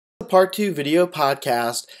part 2 video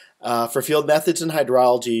podcast for field methods in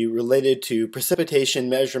hydrology related to precipitation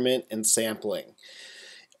measurement and sampling.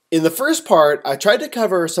 In the first part, I tried to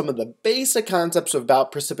cover some of the basic concepts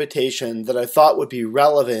about precipitation that I thought would be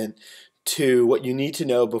relevant to what you need to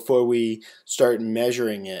know before we start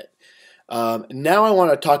measuring it. Now I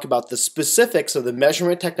want to talk about the specifics of the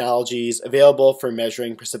measurement technologies available for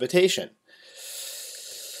measuring precipitation.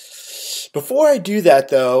 Before I do that,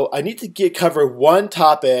 though, I need to cover one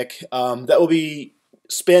topic that will be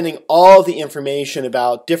spanning all the information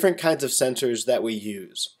about different kinds of sensors that we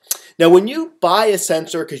use. Now, when you buy a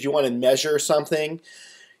sensor because you want to measure something,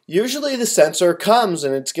 usually the sensor comes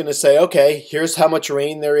and it's going to say, okay, here's how much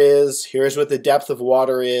rain there is, here's what the depth of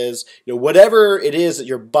water is, whatever it is that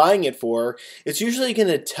you're buying it for, it's usually going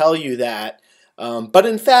to tell you that. But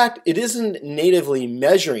in fact, it isn't natively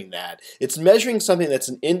measuring that. It's measuring something that's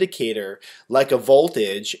an indicator, like a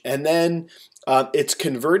voltage, and then it's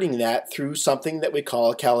converting that through something that we call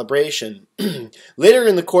a calibration. Later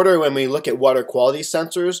in the quarter, when we look at water quality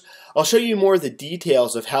sensors, I'll show you more of the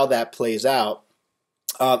details of how that plays out,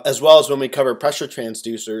 as well as when we cover pressure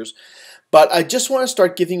transducers. But I just want to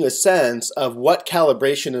start giving you a sense of what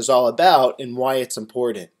calibration is all about and why it's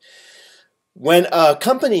important. When a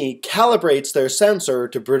company calibrates their sensor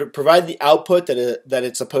to provide the output that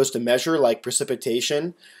it's supposed to measure, like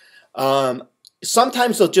precipitation,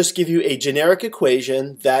 sometimes they'll just give you a generic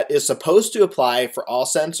equation that is supposed to apply for all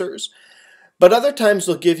sensors, but other times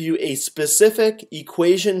they'll give you a specific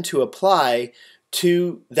equation to apply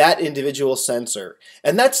to that individual sensor.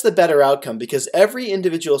 And that's the better outcome because every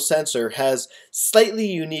individual sensor has slightly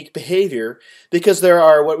unique behavior because there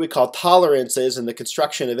are what we call tolerances in the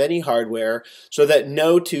construction of any hardware so that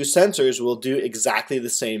no two sensors will do exactly the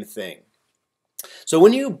same thing. So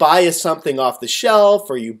when you buy something off the shelf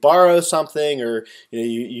or you borrow something or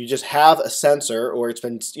you just have a sensor or it's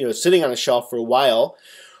been sitting on a shelf for a while,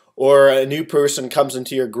 or a new person comes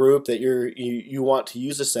into your group that you want to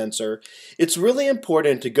use a sensor, it's really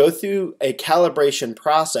important to go through a calibration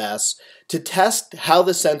process to test how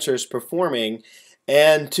the sensor is performing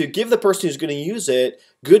and to give the person who's going to use it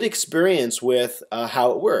good experience with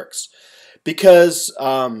how it works. Because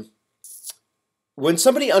when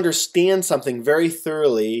somebody understands something very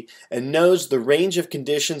thoroughly and knows the range of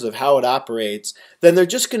conditions of how it operates, then they're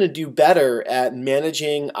just going to do better at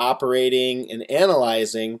managing, operating, and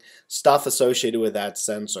analyzing stuff associated with that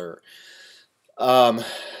sensor.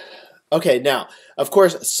 Okay, now, of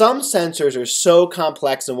course, some sensors are so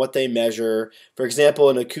complex in what they measure, for example,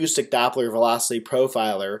 an acoustic Doppler velocity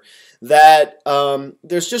profiler, that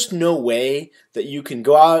there's just no way that you can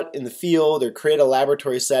go out in the field or create a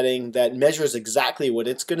laboratory setting that measures exactly what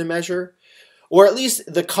it's going to measure. Or at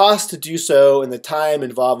least the cost to do so and the time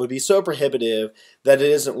involved would be so prohibitive that it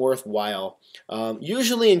isn't worthwhile.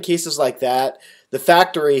 Usually in cases like that, the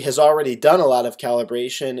factory has already done a lot of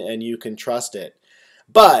calibration and you can trust it.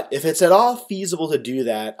 But if it's at all feasible to do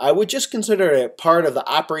that, I would just consider it part of the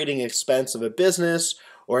operating expense of a business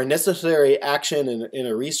or a necessary action in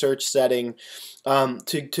a research setting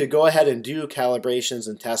to go ahead and do calibrations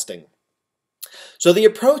and testing. So the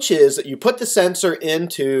approach is that you put the sensor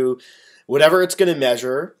into whatever it's going to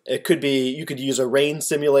measure. It could be, you could use a rain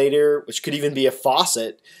simulator, which could even be a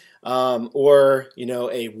faucet, or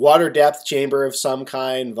a water depth chamber of some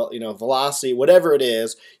kind, velocity, whatever it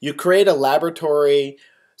is. You create a laboratory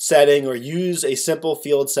setting or use a simple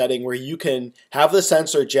field setting where you can have the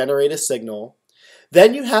sensor generate a signal.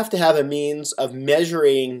 Then you have to have a means of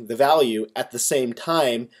measuring the value at the same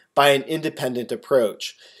time by an independent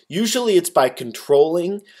approach. Usually it's by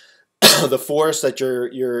controlling the force that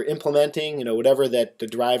you're implementing, whatever that the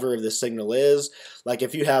driver of the signal is. Like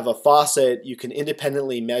if you have a faucet, you can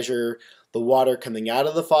independently measure the water coming out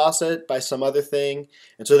of the faucet by some other thing.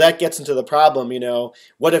 And so that gets into the problem,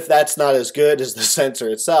 what if that's not as good as the sensor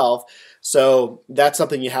itself? So that's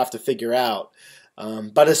something you have to figure out.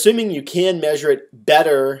 But assuming you can measure it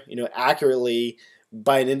better, accurately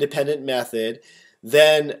by an independent method,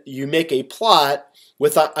 then you make a plot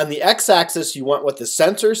with on the x-axis you want what the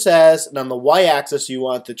sensor says, and on the y-axis you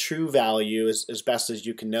want the true value as best as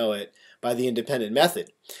you can know it by the independent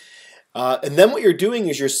method. And then what you're doing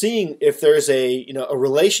is you're seeing if there's a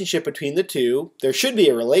relationship between the two. There should be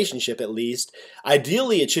a relationship at least.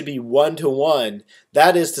 Ideally it should be 1-to-1.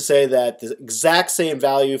 That is to say that the exact same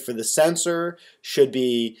value for the sensor should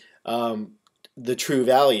be the true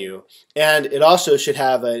value. And it also should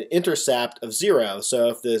have an intercept of 0. So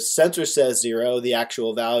if the sensor says 0, the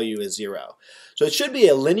actual value is 0. So it should be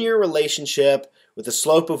a linear relationship with a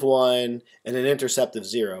slope of 1 and an intercept of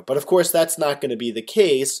 0. But of course that's not going to be the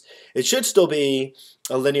case. It should still be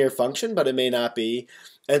a linear function, but it may not be.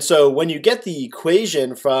 And so when you get the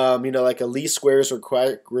equation from, like a least squares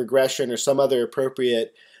regression or some other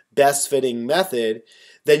appropriate best fitting method,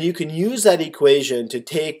 then you can use that equation to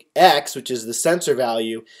take x, which is the sensor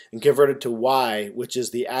value, and convert it to y, which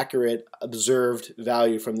is the accurate observed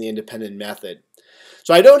value from the independent method.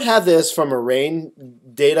 So I don't have this from a rain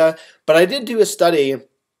data, but I did do a study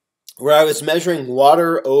where I was measuring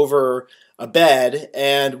water over a bed,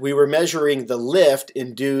 and we were measuring the lift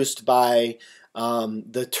induced by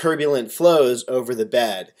the turbulent flows over the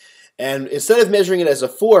bed. And instead of measuring it as a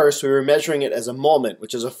force, we were measuring it as a moment,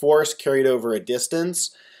 which is a force carried over a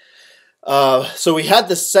distance. So we had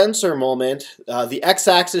the sensor moment. The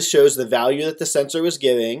x-axis shows the value that the sensor was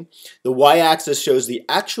giving. The y-axis shows the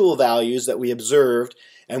actual values that we observed.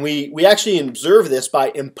 And we actually observed this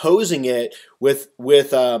by imposing it with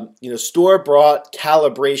store-bought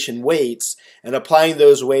calibration weights and applying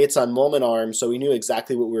those weights on moment arms so we knew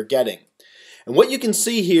exactly what we were getting. And what you can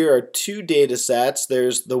see here are two data sets.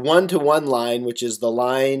 There's the one-to-one line, which is the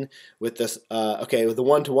line with the with the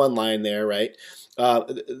one-to-one line there, right?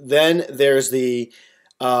 Then there's the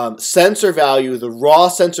sensor value, the raw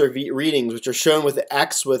sensor readings, which are shown with the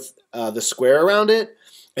x with the square around it.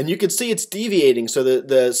 And you can see it's deviating, so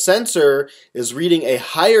the sensor is reading a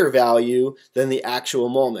higher value than the actual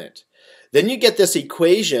moment. Then you get this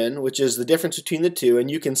equation, which is the difference between the two, and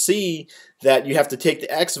you can see that you have to take the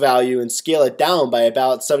x value and scale it down by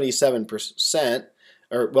about 77%,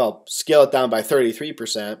 or well, scale it down by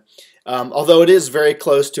 33%, although it is very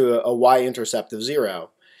close to a y-intercept of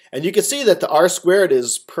 0. And you can see that the r squared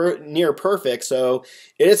is near perfect, so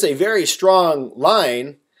it is a very strong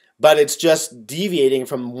line, but it's just deviating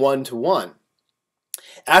from 1 to 1.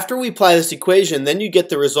 After we apply this equation, then you get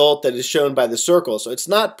the result that is shown by the circle. So it's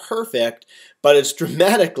not perfect, but it's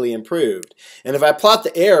dramatically improved. And if I plot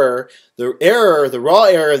the raw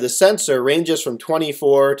error of the sensor ranges from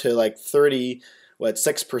 24 to like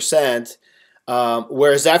 6%,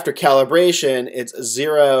 whereas after calibration, it's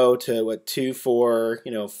 0 to 2, 4,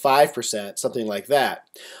 5%, something like that.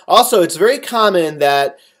 Also, it's very common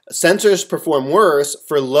that sensors perform worse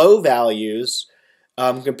for low values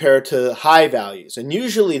compared to high values. And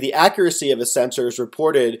usually the accuracy of a sensor is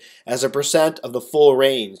reported as a percent of the full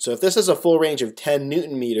range. So if this is a full range of 10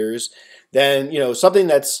 Newton meters, then something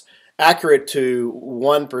that's accurate to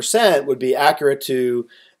 1% would be accurate to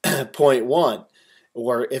 0.1.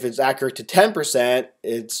 Or if it's accurate to 10%,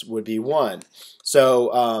 it would be 1.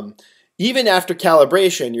 So even after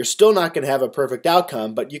calibration, you're still not going to have a perfect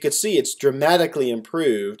outcome, but you can see it's dramatically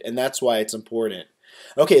improved, and that's why it's important.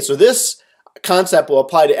 Okay, so this concept will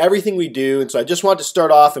apply to everything we do, and so I just want to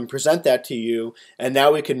start off and present that to you, and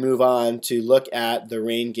now we can move on to look at the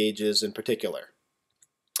rain gauges in particular.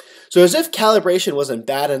 So as if calibration wasn't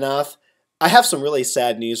bad enough, I have some really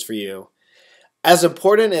sad news for you. As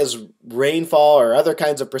important as rainfall or other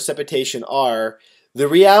kinds of precipitation are, the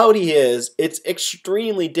reality is it's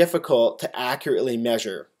extremely difficult to accurately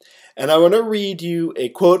measure. And I want to read you a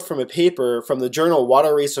quote from a paper from the journal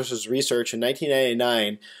Water Resources Research in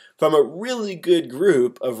 1999 from a really good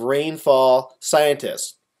group of rainfall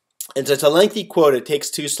scientists. And so it's a lengthy quote, it takes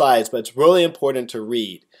 2 slides, but it's really important to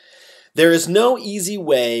read. There is no easy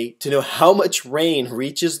way to know how much rain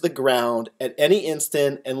reaches the ground at any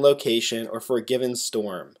instant and location or for a given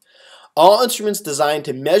storm. All instruments designed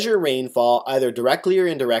to measure rainfall, either directly or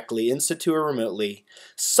indirectly, in situ or remotely,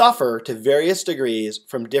 suffer to various degrees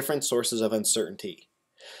from different sources of uncertainty.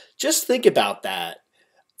 Just think about that.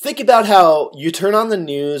 Think about how you turn on the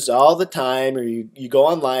news all the time, or you go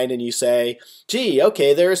online and you say, gee,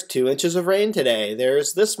 okay, there's 2 inches of rain today.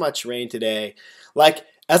 There's this much rain today. Like,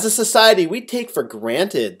 as a society, we take for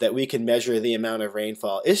granted that we can measure the amount of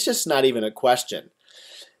rainfall. It's just not even a question.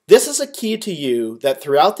 This is a key to you that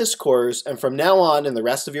throughout this course and from now on in the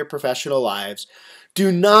rest of your professional lives,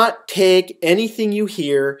 do not take anything you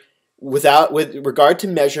hear with regard to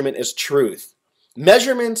measurement as truth.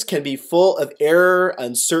 Measurements can be full of error,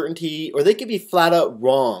 uncertainty, or they can be flat out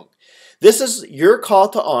wrong. This is your call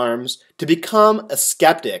to arms to become a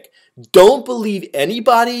skeptic. Don't believe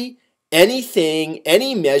anybody, anything,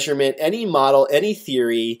 any measurement, any model, any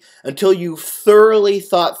theory until you've thoroughly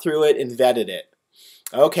thought through it and vetted it.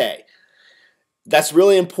 Okay, that's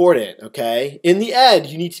really important, okay? In the end,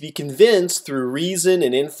 you need to be convinced through reason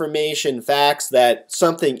and information, facts, that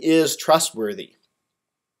something is trustworthy.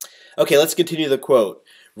 Okay, let's continue the quote.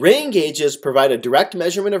 Rain gauges provide a direct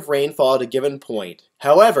measurement of rainfall at a given point.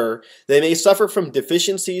 However, they may suffer from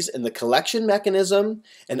deficiencies in the collection mechanism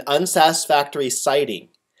and unsatisfactory sighting.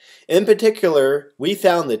 In particular, we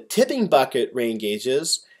found the tipping bucket rain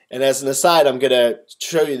gauges, and as an aside, I'm going to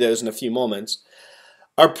show you those in a few moments,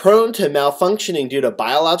 are prone to malfunctioning due to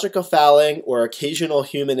biological fouling or occasional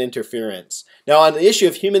human interference. Now, on the issue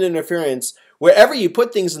of human interference, wherever you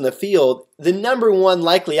put things in the field, the number one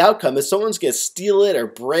likely outcome is someone's going to steal it or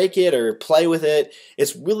break it or play with it.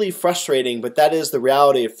 It's really frustrating, but that is the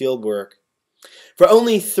reality of field work. For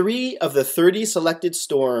only 3 of the 30 selected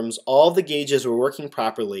storms, all of the gauges were working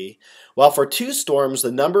properly, while for 2 storms,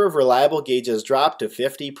 the number of reliable gauges dropped to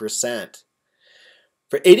 50%.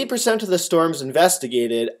 For 80% of the storms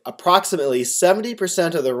investigated, approximately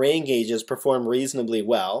 70% of the rain gauges performed reasonably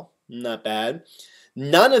well. Not bad.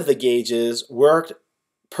 None of the gauges worked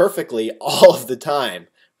perfectly all of the time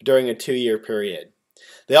during a 2-year period.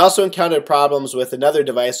 They also encountered problems with another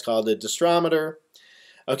device called a distrometer.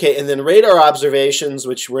 Okay, and then radar observations,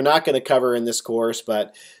 which we're not going to cover in this course,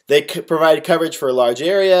 but they provide coverage for a large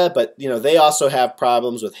area, but they also have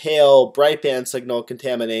problems with hail, bright band signal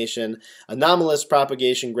contamination, anomalous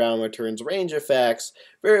propagation ground returns, range effects,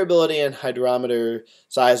 variability in hydrometer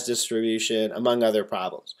size distribution, among other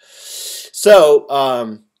problems.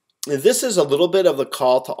 So this is a little bit of the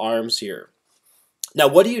call to arms here. Now,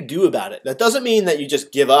 what do you do about it? That doesn't mean that you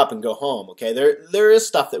just give up and go home, okay? There is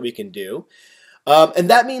stuff that we can do. And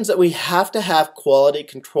that means that we have to have quality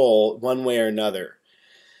control one way or another.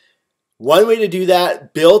 One way to do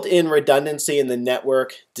that, built in redundancy in the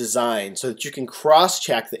network design so that you can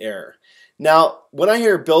cross-check the error. Now, when I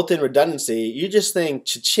hear built-in redundancy, you just think,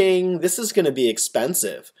 cha-ching, this is going to be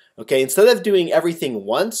expensive. Okay, instead of doing everything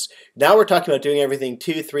once, now we're talking about doing everything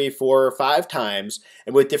 2, 3, 4, or 5 times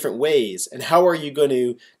and with different ways. And how are you going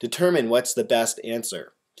to determine what's the best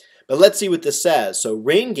answer? But let's see what this says. So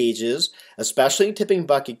rain gauges, especially tipping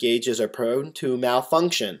bucket gauges, are prone to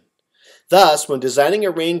malfunction. Thus, when designing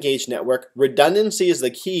a rain gauge network, redundancy is the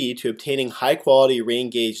key to obtaining high-quality rain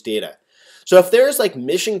gauge data. So if there's like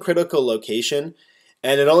mission-critical location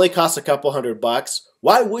and it only costs a couple $100,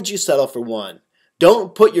 why would you settle for one?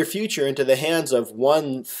 Don't put your future into the hands of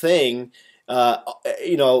one thing,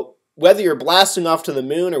 whether you're blasting off to the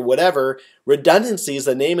moon or whatever. Redundancy is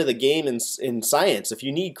the name of the game in science. If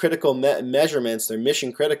you need critical measurements, they're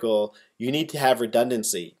mission critical, you need to have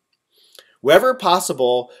redundancy. Wherever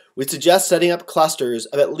possible, we suggest setting up clusters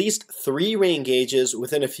of at least 3 rain gauges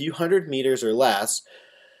within a few hundred meters or less,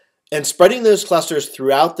 and spreading those clusters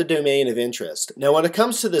throughout the domain of interest. Now, when it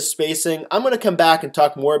comes to the spacing, I'm going to come back and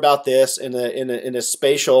talk more about this in a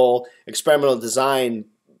spatial experimental design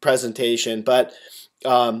presentation, but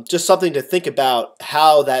just something to think about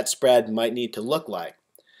how that spread might need to look like.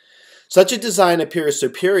 Such a design appears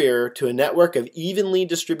superior to a network of evenly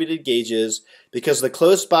distributed gauges because the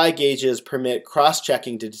close-by gauges permit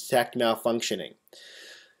cross-checking to detect malfunctioning.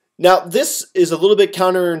 Now, this is a little bit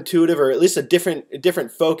counterintuitive, or at least a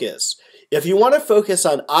different focus. If you want to focus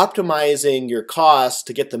on optimizing your costs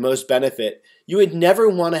to get the most benefit, you would never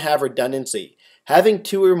want to have redundancy. Having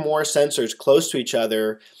 2 or more sensors close to each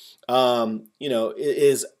other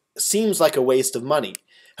seems like a waste of money.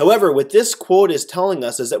 However, what this quote is telling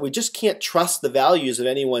us is that we just can't trust the values of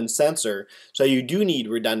any one sensor, so you do need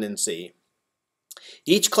redundancy.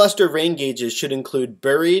 Each cluster of rain gauges should include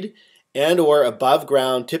buried and or above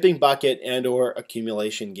ground tipping bucket and or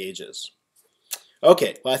accumulation gauges.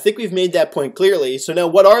 Okay, well, I think we've made that point clearly. So now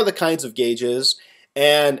what are the kinds of gauges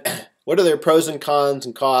and what are their pros and cons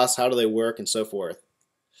and costs? How do they work and so forth?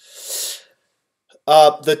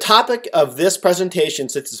 The topic of this presentation,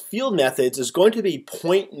 since it's field methods, is going to be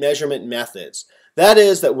point measurement methods. That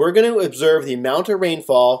is that we're going to observe the amount of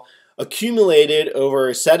rainfall accumulated over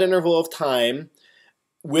a set interval of time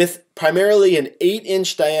with primarily an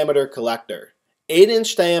 8-inch diameter collector.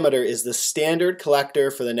 8-inch diameter is the standard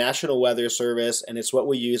collector for the National Weather Service, and it's what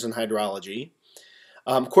we use in hydrology.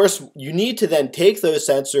 Of course, you need to then take those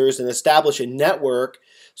sensors and establish a network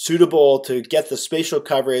suitable to get the spatial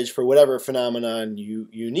coverage for whatever phenomenon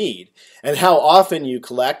you need. And how often you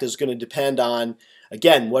collect is going to depend on,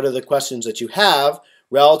 again, what are the questions that you have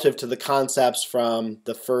relative to the concepts from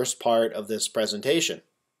the first part of this presentation.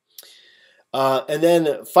 And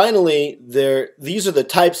then finally, these are the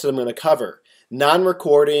types that I'm going to cover.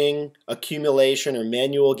 Non-recording, accumulation, or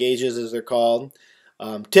manual gauges as they're called,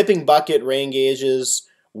 tipping bucket rain gauges,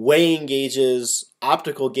 weighing gauges,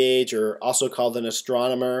 optical gauge, or also called an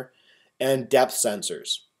astronomer, and depth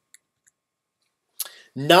sensors.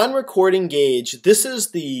 Non-recording gauge, this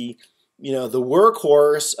is the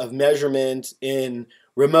workhorse of measurement in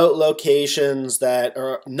remote locations that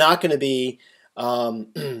are not going to be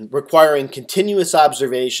requiring continuous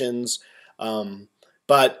observations,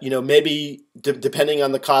 but maybe depending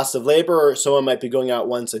on the cost of labor, someone might be going out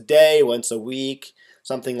once a day, once a week,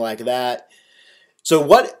 something like that. So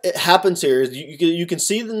what happens here is you can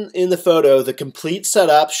see in the photo the complete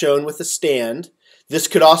setup shown with a stand. This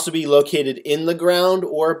could also be located in the ground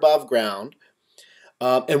or above ground.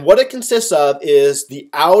 And what it consists of is the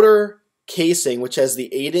outer casing, which has the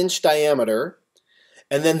 8-inch diameter,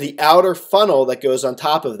 and then the outer funnel that goes on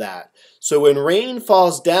top of that. So when rain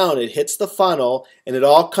falls down, it hits the funnel, and it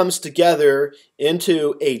all comes together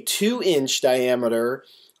into a 2-inch diameter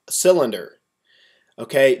cylinder.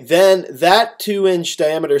 Okay, then that 2-inch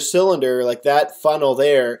diameter cylinder, like that funnel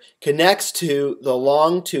there, connects to the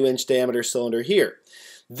long 2-inch diameter cylinder here.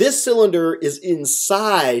 This cylinder is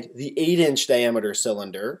inside the 8-inch diameter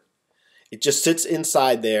cylinder. It just sits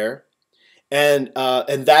inside there, and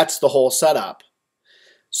that's the whole setup.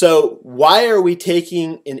 So why are we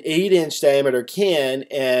taking an 8-inch diameter can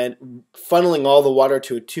and funneling all the water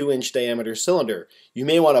to a 2-inch diameter cylinder? You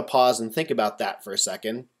may want to pause and think about that for a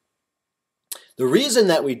second. The reason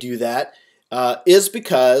that we do that is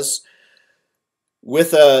because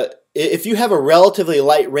if you have a relatively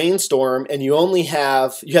light rainstorm and you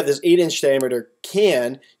have this 8-inch diameter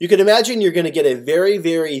can, you can imagine you're going to get a very,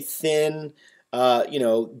 very thin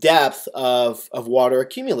depth of water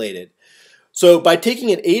accumulated. So by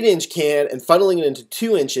taking an 8-inch can and funneling it into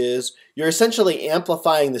 2 inches, you're essentially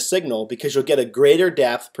amplifying the signal because you'll get a greater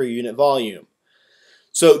depth per unit volume.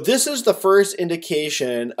 So this is the first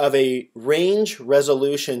indication of a range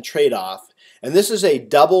resolution trade-off, and this is a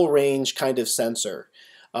double range kind of sensor.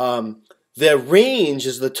 The range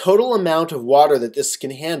is the total amount of water that this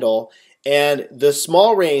can handle, and the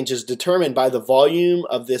small range is determined by the volume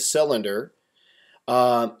of this cylinder.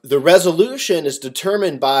 The resolution is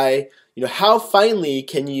determined by how finely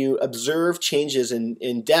can you observe changes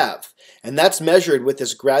in depth, and that's measured with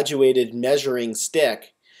this graduated measuring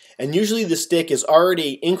stick. And usually the stick is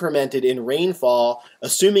already incremented in rainfall,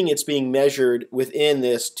 assuming it's being measured within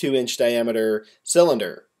this 2-inch diameter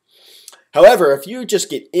cylinder. However, if you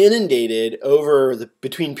just get inundated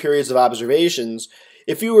between periods of observations,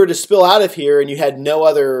 if you were to spill out of here and you had no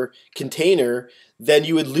other container, then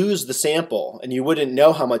you would lose the sample and you wouldn't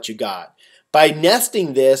know how much you got. By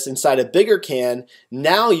nesting this inside a bigger can,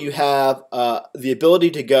 now you have the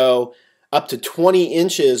ability to go up to 20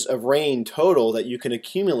 inches of rain total that you can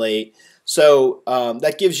accumulate. So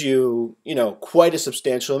that gives you, quite a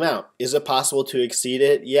substantial amount. Is it possible to exceed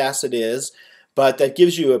it? Yes, it is. But that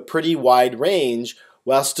gives you a pretty wide range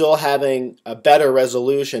while still having a better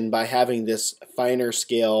resolution by having this finer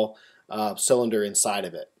scale cylinder inside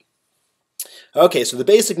of it. Okay, so the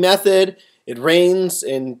basic method, it rains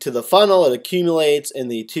into the funnel, it accumulates in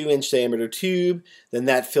the 2-inch diameter tube, then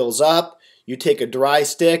that fills up. You take a dry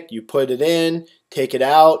stick, you put it in, take it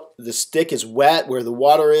out. The stick is wet where the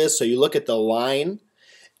water is, so you look at the line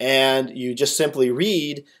and you just simply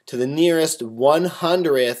read to the nearest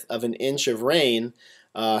 1/100th of an inch of rain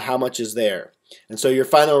how much is there. And so your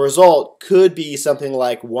final result could be something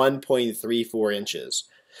like 1.34 inches.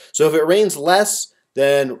 So if it rains less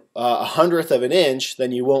than 1/100th of an inch,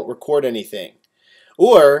 then you won't record anything.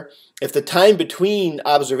 Or if the time between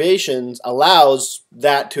observations allows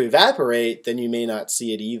that to evaporate, then you may not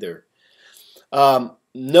see it either.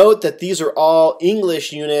 Note that these are all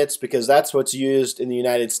English units because that's what's used in the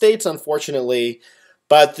United States, unfortunately,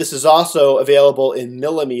 but this is also available in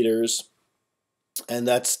millimeters, and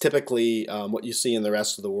that's typically what you see in the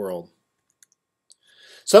rest of the world.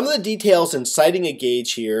 Some of the details in sighting a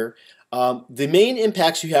gauge here, the main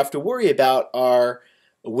impacts you have to worry about are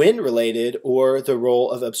wind related or the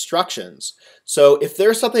role of obstructions. So if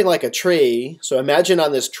there's something like a tree, so imagine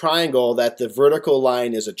on this triangle that the vertical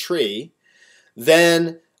line is a tree,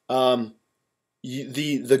 then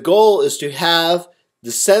the goal is to have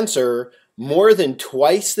the sensor more than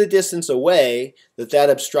twice the distance away that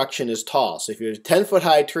obstruction is tall. So if you're a 10-foot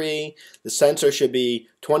high tree, the sensor should be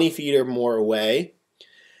 20 feet or more away.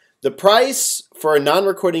 The price for a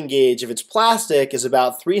non-recording gauge, if it's plastic, is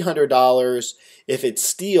about $300. If it's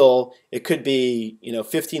steel, it could be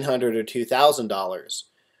 $1,500 or $2,000.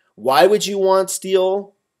 Why would you want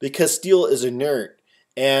steel? Because steel is inert.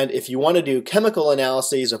 And if you want to do chemical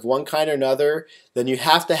analyses of one kind or another, then you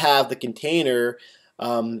have to have the container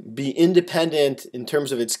be independent in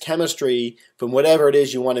terms of its chemistry from whatever it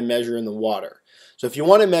is you want to measure in the water. So if you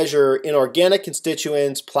want to measure inorganic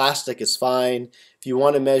constituents, plastic is fine. If you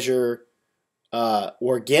want to measure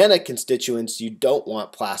organic constituents, you don't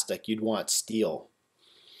want plastic, you'd want steel.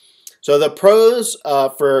 So the pros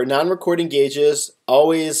for non-recording gauges, I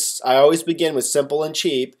always begin with simple and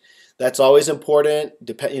cheap. That's always important.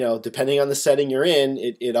 Depending on the setting you're in,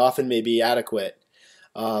 it often may be adequate.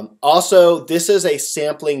 Also, this is a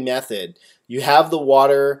sampling method. You have the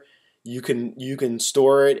water, you can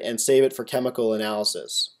store it and save it for chemical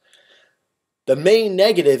analysis. The main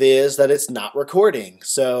negative is that it's not recording.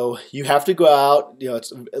 So you have to go out,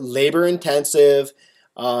 it's labor intensive,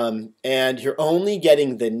 and you're only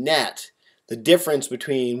getting the net, the difference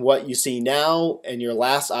between what you see now and your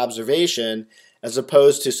last observation, as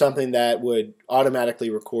opposed to something that would automatically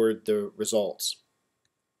record the results.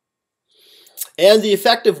 And the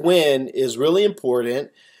effective wind is really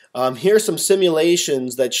important. Here's some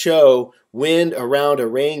simulations that show wind around a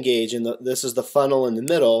rain gauge, and this is the funnel in the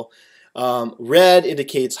middle. Red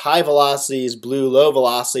indicates high velocities, blue low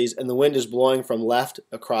velocities, and the wind is blowing from left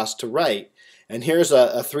across to right. And here's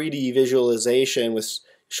a 3D visualization with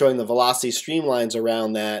showing the velocity streamlines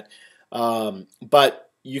around that. But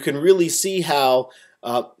you can really see how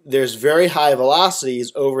there's very high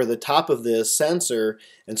velocities over the top of this sensor,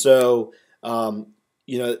 and so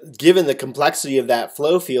given the complexity of that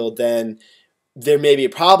flow field, then there may be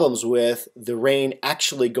problems with the rain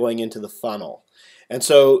actually going into the funnel. And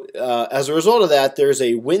so as a result of that, there's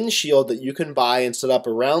a windshield that you can buy and set up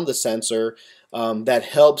around the sensor that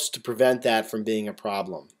helps to prevent that from being a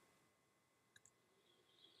problem.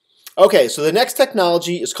 Okay, so the next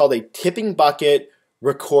technology is called a tipping bucket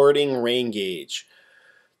recording rain gauge.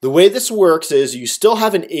 The way this works is you still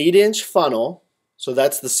have an 8-inch funnel, so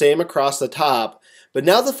that's the same across the top, but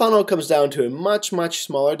now the funnel comes down to a much, much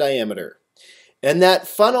smaller diameter. And that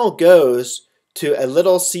funnel goes to a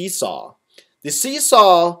little seesaw. The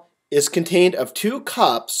seesaw is contained of 2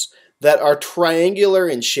 cups that are triangular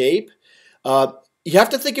in shape. You have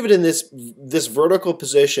to think of it in this vertical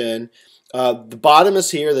position. The bottom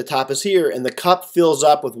is here, the top is here, and the cup fills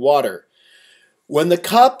up with water. When the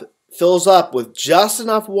cup fills up with just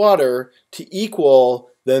enough water to equal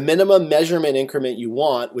the minimum measurement increment you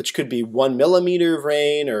want, which could be 1 millimeter of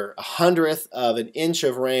rain or 1/100th of an inch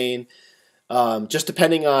of rain, just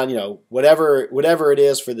depending on whatever it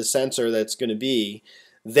is for the sensor that's going to be,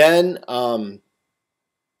 then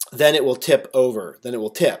it will tip over. Then it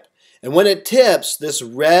will tip, and when it tips, this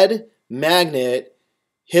red magnet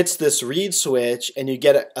hits this reed switch, and you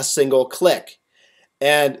get a single click.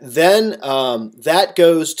 And then that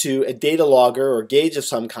goes to a data logger or gauge of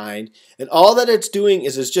some kind, and all that it's doing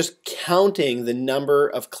is it's just counting the number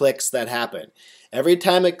of clicks that happen. Every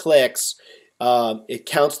time it clicks, it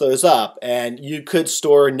counts those up, and you could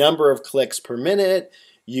store a number of clicks per minute.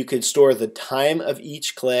 You could store the time of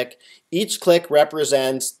each click. Each click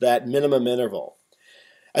represents that minimum interval.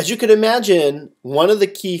 As you could imagine, one of the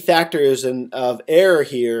key factors of error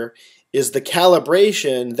here is the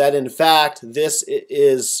calibration that in fact this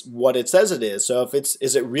is what it says it is. So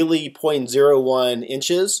is it really 0.01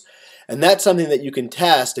 inches? And that's something that you can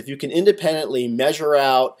test if you can independently measure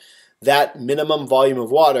out that minimum volume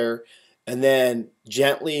of water and then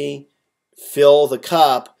gently fill the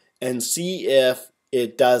cup and see if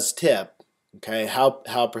it does tip. Okay,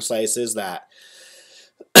 how precise is that?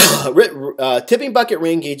 Tipping bucket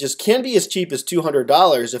rain gauges can be as cheap as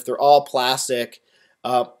 $200 if they're all plastic,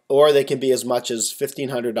 or they can be as much as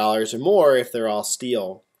 $1,500 or more if they're all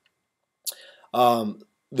steel. The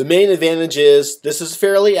main advantage is this is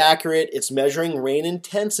fairly accurate. It's measuring rain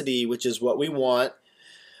intensity, which is what we want.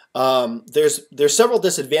 There's several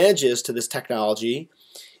disadvantages to this technology.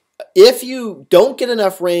 If you don't get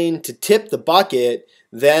enough rain to tip the bucket,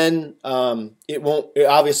 then it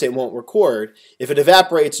won't record. If it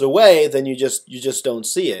evaporates away, then you just don't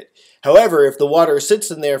see it. However, if the water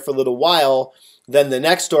sits in there for a little while, then the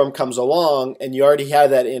next storm comes along and you already have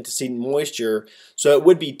that antecedent moisture, so it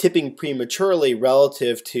would be tipping prematurely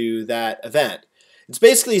relative to that event. It's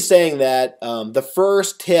basically saying that the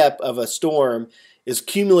first tip of a storm is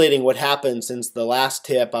accumulating what happened since the last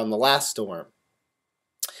tip on the last storm.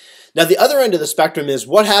 Now the other end of the spectrum is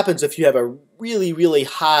what happens if you have a really, really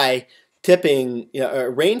high tipping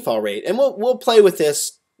rainfall rate, and we'll play with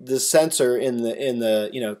this sensor in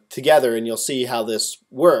the together, and you'll see how this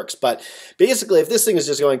works. But basically, if this thing is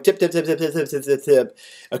just going tip tip tip tip tip tip tip tip tip,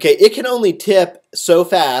 okay, it can only tip so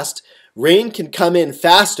fast. Rain can come in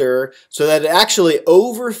faster so that it actually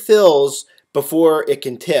overfills before it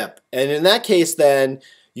can tip, and in that case, then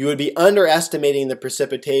you would be underestimating the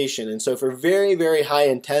precipitation, and so for very, very high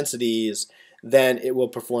intensities, then it will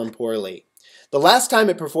perform poorly. The last time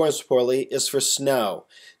it performs poorly is for snow.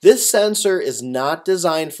 This sensor is not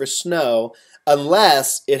designed for snow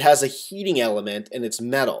unless it has a heating element and it's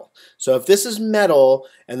metal. So if this is metal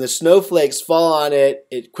and the snowflakes fall on it,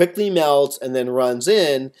 it quickly melts and then runs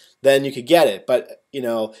in, then you could get it. But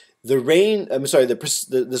the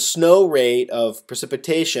snow rate of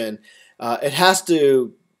precipitation, it has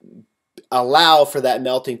to allow for that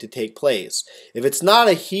melting to take place. If it's not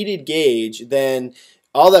a heated gauge, then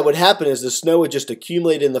all that would happen is the snow would just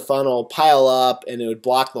accumulate in the funnel, pile up, and it would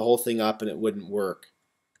block the whole thing up and it wouldn't work.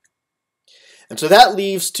 And so that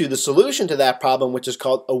leads to the solution to that problem, which is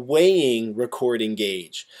called a weighing recording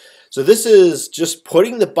gauge. So this is just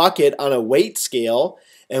putting the bucket on a weight scale,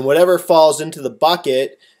 and whatever falls into the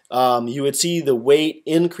bucket, you would see the weight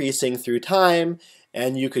increasing through time,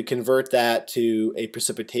 and you could convert that to a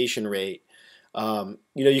precipitation rate.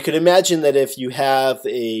 You can imagine that if you have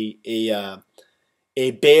a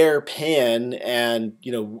bare pan and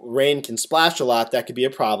rain can splash a lot, that could be a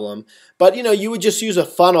problem. But you would just use a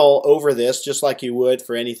funnel over this just like you would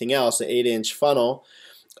for anything else, an 8-inch funnel.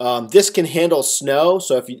 This can handle snow,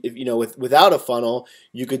 so if without a funnel,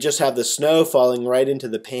 you could just have the snow falling right into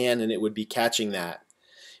the pan and it would be catching that.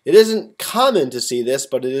 It isn't common to see this,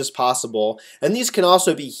 but it is possible. And these can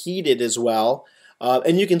also be heated as well.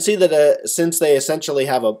 And you can see that since they essentially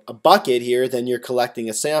have a bucket here, then you're collecting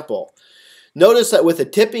a sample. Notice that with a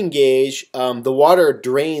tipping gauge, the water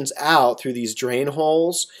drains out through these drain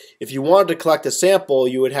holes. If you wanted to collect a sample,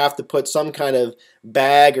 you would have to put some kind of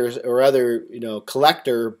bag or other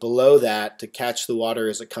collector below that to catch the water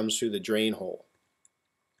as it comes through the drain hole.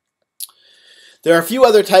 There are a few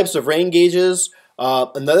other types of rain gauges.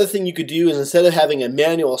 Another thing you could do is, instead of having a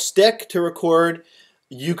manual stick to record,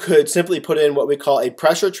 you could simply put in what we call a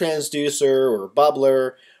pressure transducer or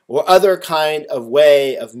bubbler, or other kind of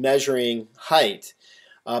way of measuring height.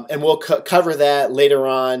 And we'll cover that later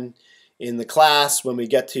on in the class when we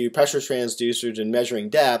get to pressure transducers and measuring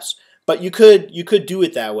depths. But you could do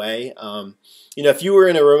it that way. If you were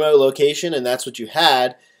in a remote location and that's what you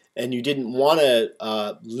had, and you didn't want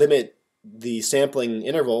to limit the sampling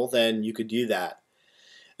interval, then you could do that.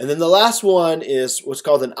 And then the last one is what's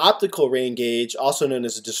called an optical rain gauge, also known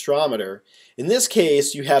as a distrometer. In this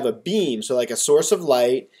case, you have a beam, so like a source of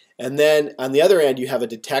light, and then on the other end you have a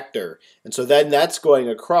detector. And so then that's going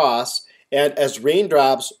across, and as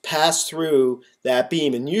raindrops pass through that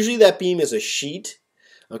beam, and usually that beam is a sheet,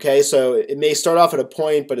 okay, so it may start off at a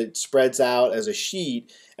point, but it spreads out as a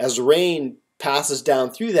sheet. As rain passes down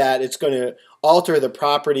through that, it's going to alter the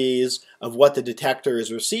properties of what the detector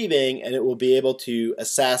is receiving, and it will be able to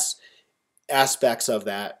assess aspects of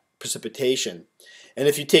that precipitation. And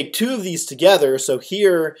if you take two of these together, so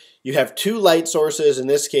here you have two light sources, in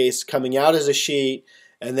this case coming out as a sheet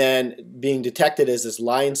and then being detected as this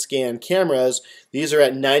line scan cameras. These are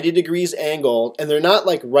at 90 degrees angle, and they're not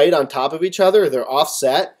like right on top of each other, they're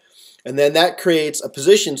offset. And then that creates a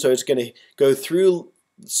position, so it's going to go through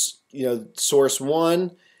source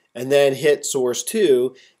 1 and then hit source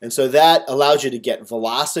 2, and so that allows you to get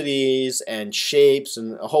velocities and shapes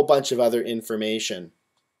and a whole bunch of other information.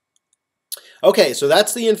 Okay, so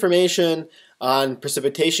that's the information on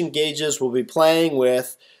precipitation gauges. We'll be playing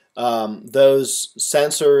with those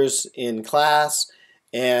sensors in class,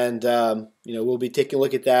 and we'll be taking a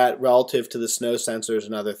look at that relative to the snow sensors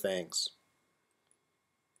and other things.